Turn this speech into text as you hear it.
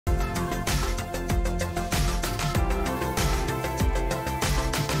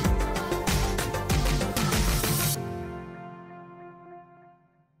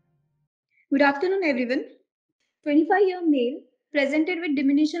Good afternoon, everyone. 25-year male presented with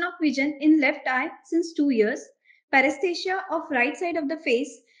diminution of vision in left eye since 2 years, paresthesia of right side of the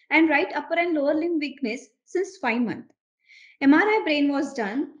face, and right upper and lower limb weakness since 5 months. MRI brain was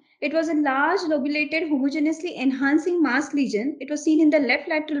done. It was a large lobulated homogeneously enhancing mass lesion. It was seen in the left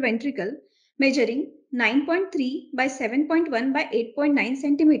lateral ventricle, measuring 9.3 by 7.1 by 8.9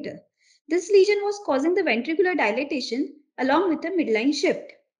 centimeter. This lesion was causing the ventricular dilatation along with a midline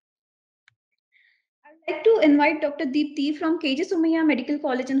shift. I'd like to invite Dr. Deepti from KJ Somaiya Medical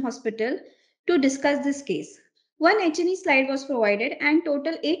College and Hospital to discuss this case. One H&E slide was provided and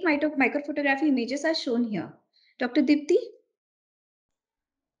total 8 microphotography images are shown here. Dr. Deepti?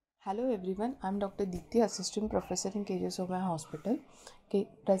 Hello everyone, I'm Dr. Deepti, Assistant Professor in KJ Somaiya Hospital.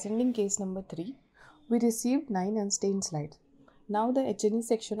 Presenting case number 3. We received 9 unstained slides. Now the H&E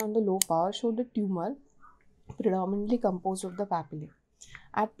section on the low power showed a tumor predominantly composed of the papillae.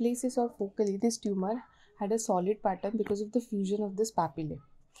 At places or focally, this tumor had a solid pattern because of the fusion of this papillae.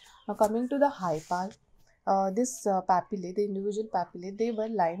 Now coming to the high power, this papillae, the individual papillae, they were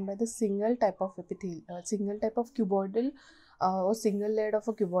lined by the single type of cuboidal or single layer of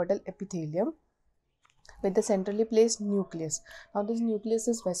a cuboidal epithelium with the centrally placed nucleus. Now this nucleus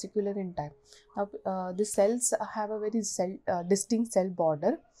is vesicular in type. Now the cells have a very distinct cell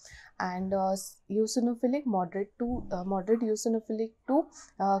border and eosinophilic moderate eosinophilic to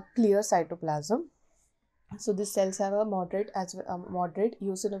clear cytoplasm. So these cells have a moderate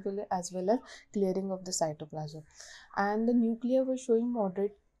eosinophil as well as clearing of the cytoplasm, and the nuclear was showing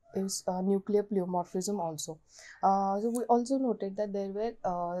moderate is nuclear pleomorphism also. So we also noted that there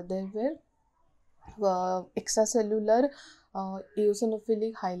were extracellular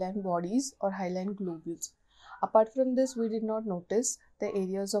eosinophilic hyaline bodies or hyaline globules. Apart from this, we did not notice the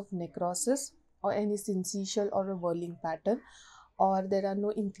areas of necrosis or any syncytial or a whirling pattern, or there are no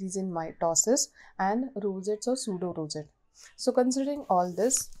increase in mitosis and rosettes or pseudo rosette. So considering all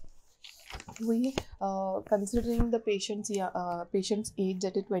this, we considering the patient's age,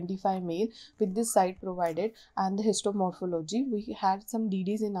 that is 25 male, with this site provided and the histomorphology, we had some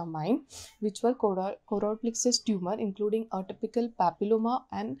DDs in our mind, which were choroid plexus tumor including atypical papilloma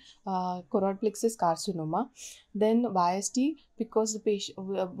and choroid plexus carcinoma. Then YST, because the patient,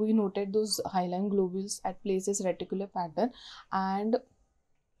 we noted those hyaline globules at places reticular pattern, and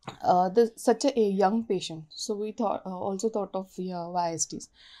such a young patient, so we also thought of YSTs.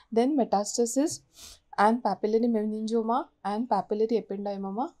 Then metastasis and papillary meningioma and papillary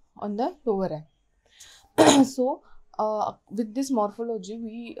ependymoma on the lower eye. So with this morphology,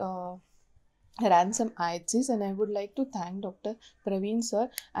 we ran some IHCs, and I would like to thank Dr. Praveen sir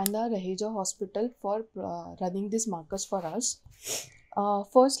and the Raheja Hospital for running these markers for us.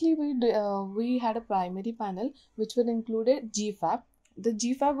 Firstly, we had a primary panel which would included GFAP. The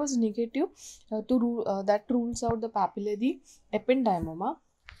GFAP was negative that rules out the papillary ependymoma.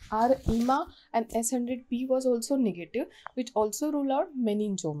 Our EMA and S100P was also negative, which also rule out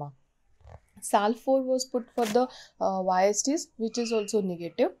meningioma. SAL4 was put for the YSTs, which is also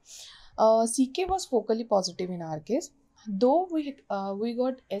negative. CK was focally positive in our case. Though we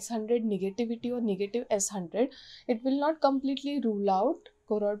got S100 negativity or negative S100, it will not completely rule out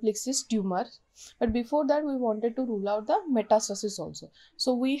choroid plexus tumor. But before that, we wanted to rule out the metastasis also.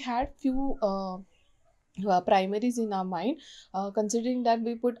 So we had few primaries in our mind, considering that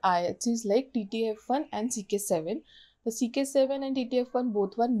we put IHCs like TTF1 and CK7. The CK7 and TTF1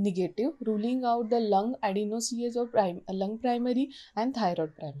 both were negative, ruling out the lung adenocies or lung primary and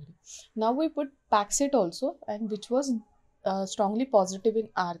thyroid primary. Now we put Paxit also, and which was strongly positive in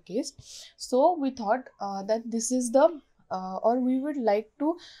our case. So we thought that this is the or we would like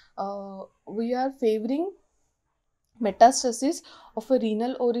to we are favoring metastasis of a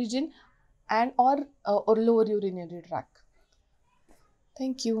renal origin and or lower urinary tract.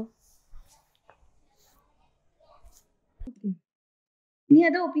 Thank you. Any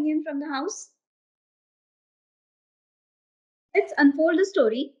other opinion from the house? Let's unfold the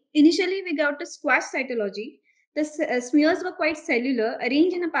story. Initially, we got a squash cytology. The smears were quite cellular,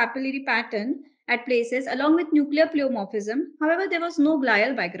 arranged in a papillary pattern at places along with nuclear pleomorphism. However, there was no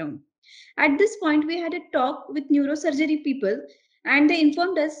glial background. At this point, we had a talk with neurosurgery people and they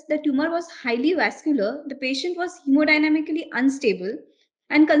informed us the tumor was highly vascular, the patient was hemodynamically unstable,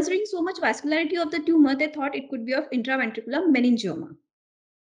 and considering so much vascularity of the tumor, they thought it could be of intraventricular meningioma.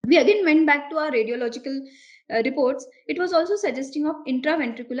 We again went back to our radiological reports. It was also suggesting of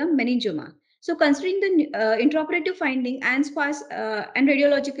intraventricular meningioma. So considering the intraoperative finding and and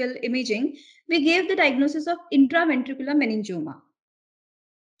radiological imaging, we gave the diagnosis of intraventricular meningioma.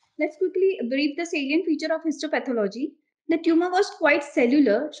 Let's quickly brief the salient feature of histopathology. The tumor was quite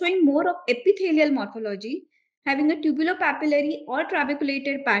cellular, showing more of epithelial morphology, having a tubulopapillary or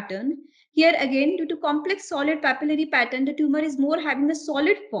trabeculated pattern. Here again, due to complex solid papillary pattern, the tumor is more having a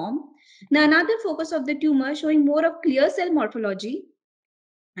solid form. Now another focus of the tumor showing more of clear cell morphology.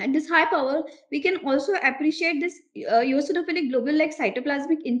 At this high power, we can also appreciate this eosinophilic globule-like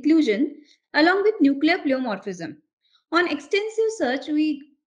cytoplasmic inclusion along with nuclear pleomorphism. On extensive search, we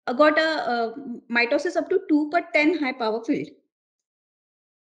got a mitosis up to 2 per 10 high power field.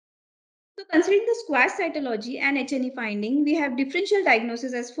 So considering the squash cytology and HNE finding, we have differential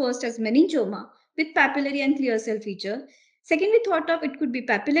diagnosis as first as meningioma with papillary and clear cell feature. Second, we thought of it could be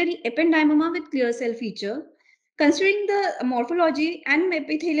papillary ependymoma with clear cell feature. Considering the morphology and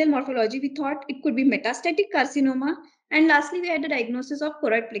epithelial morphology, we thought it could be metastatic carcinoma. And lastly, we had the diagnosis of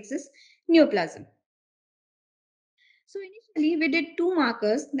choroid plexus neoplasm. So initially, we did two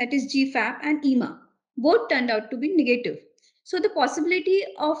markers, that is GFAP and EMA. Both turned out to be negative. So the possibility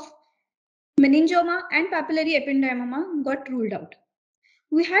of meningioma and papillary ependymoma got ruled out.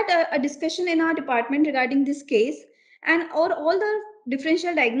 We had a discussion in our department regarding this case, and all the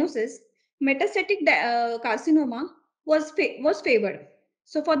differential diagnosis, metastatic carcinoma was favored.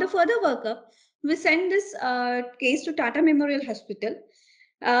 So for the further workup, we sent this case to Tata Memorial Hospital.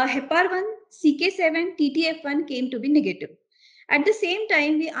 HEPAR1, CK7, TTF1 came to be negative. At the same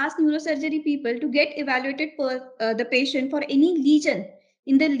time, we asked neurosurgery people to get evaluated for the patient for any lesion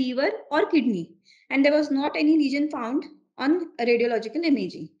in the liver or kidney, and there was not any lesion found on radiological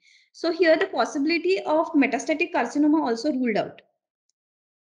imaging. So here the possibility of metastatic carcinoma also ruled out.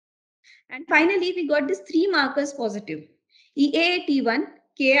 And finally, we got these three markers positive: EAAT1,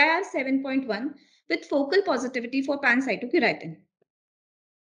 KIR 7.1 with focal positivity for pancytokeratin.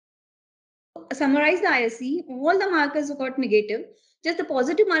 Summarize the ISC, all the markers got negative. Just the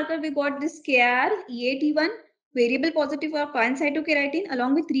positive marker, we got this KR, EAT1, variable positive for pancytokeratin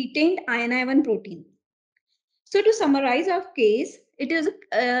along with retained INI1 protein. So to summarize our case, it is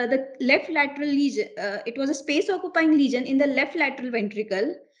the left lateral lesion. It was a space occupying lesion in the left lateral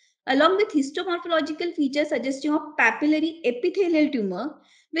ventricle along with histomorphological features suggesting of papillary epithelial tumor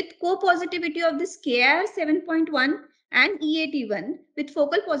with co-positivity of this KR 7.1 and EAT1 with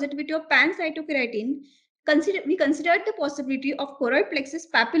focal positivity of pancytokeratin. We considered the possibility of choroid plexus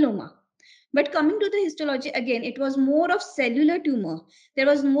papilloma. But coming to the histology again, it was more of cellular tumor. There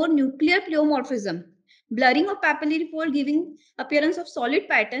was more nuclear pleomorphism, blurring of papillary fold giving appearance of solid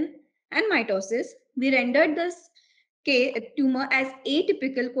pattern and mitosis. We rendered this tumor as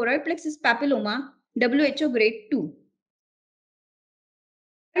atypical choroid plexus papilloma, WHO grade 2.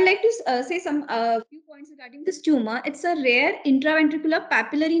 I'd like to say some few points regarding this tumor. It's a rare intraventricular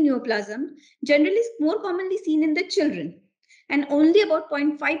papillary neoplasm, generally more commonly seen in the children and only about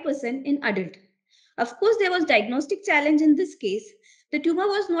 0.5% in adult. Of course, there was diagnostic challenge in this case. The tumor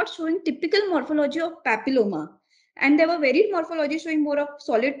was not showing typical morphology of papilloma, and there were varied morphology showing more of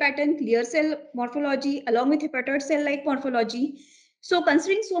solid pattern, clear cell morphology, along with hepatoid cell-like morphology. So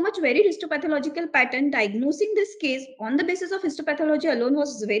considering so much varied histopathological pattern, diagnosing this case on the basis of histopathology alone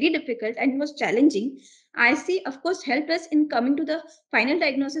was very difficult and was challenging. IC, of course, helped us in coming to the final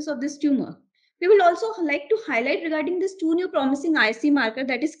diagnosis of this tumor. We will also like to highlight regarding these two new promising IC marker,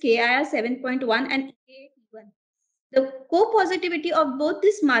 that is KIR 7.1 and EAT1. The co-positivity of both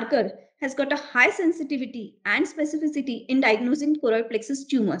this marker has got a high sensitivity and specificity in diagnosing choroid plexus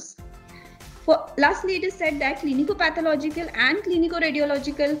tumors. Lastly, it is said that clinicopathological and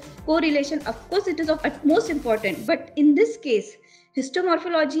clinico-radiological correlation, of course, it is of utmost important, but in this case,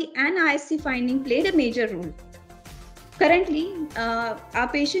 histomorphology and ISC finding played a major role. Currently, our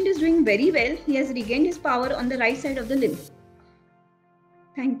patient is doing very well. He has regained his power on the right side of the limb.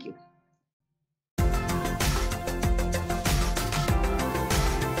 Thank you.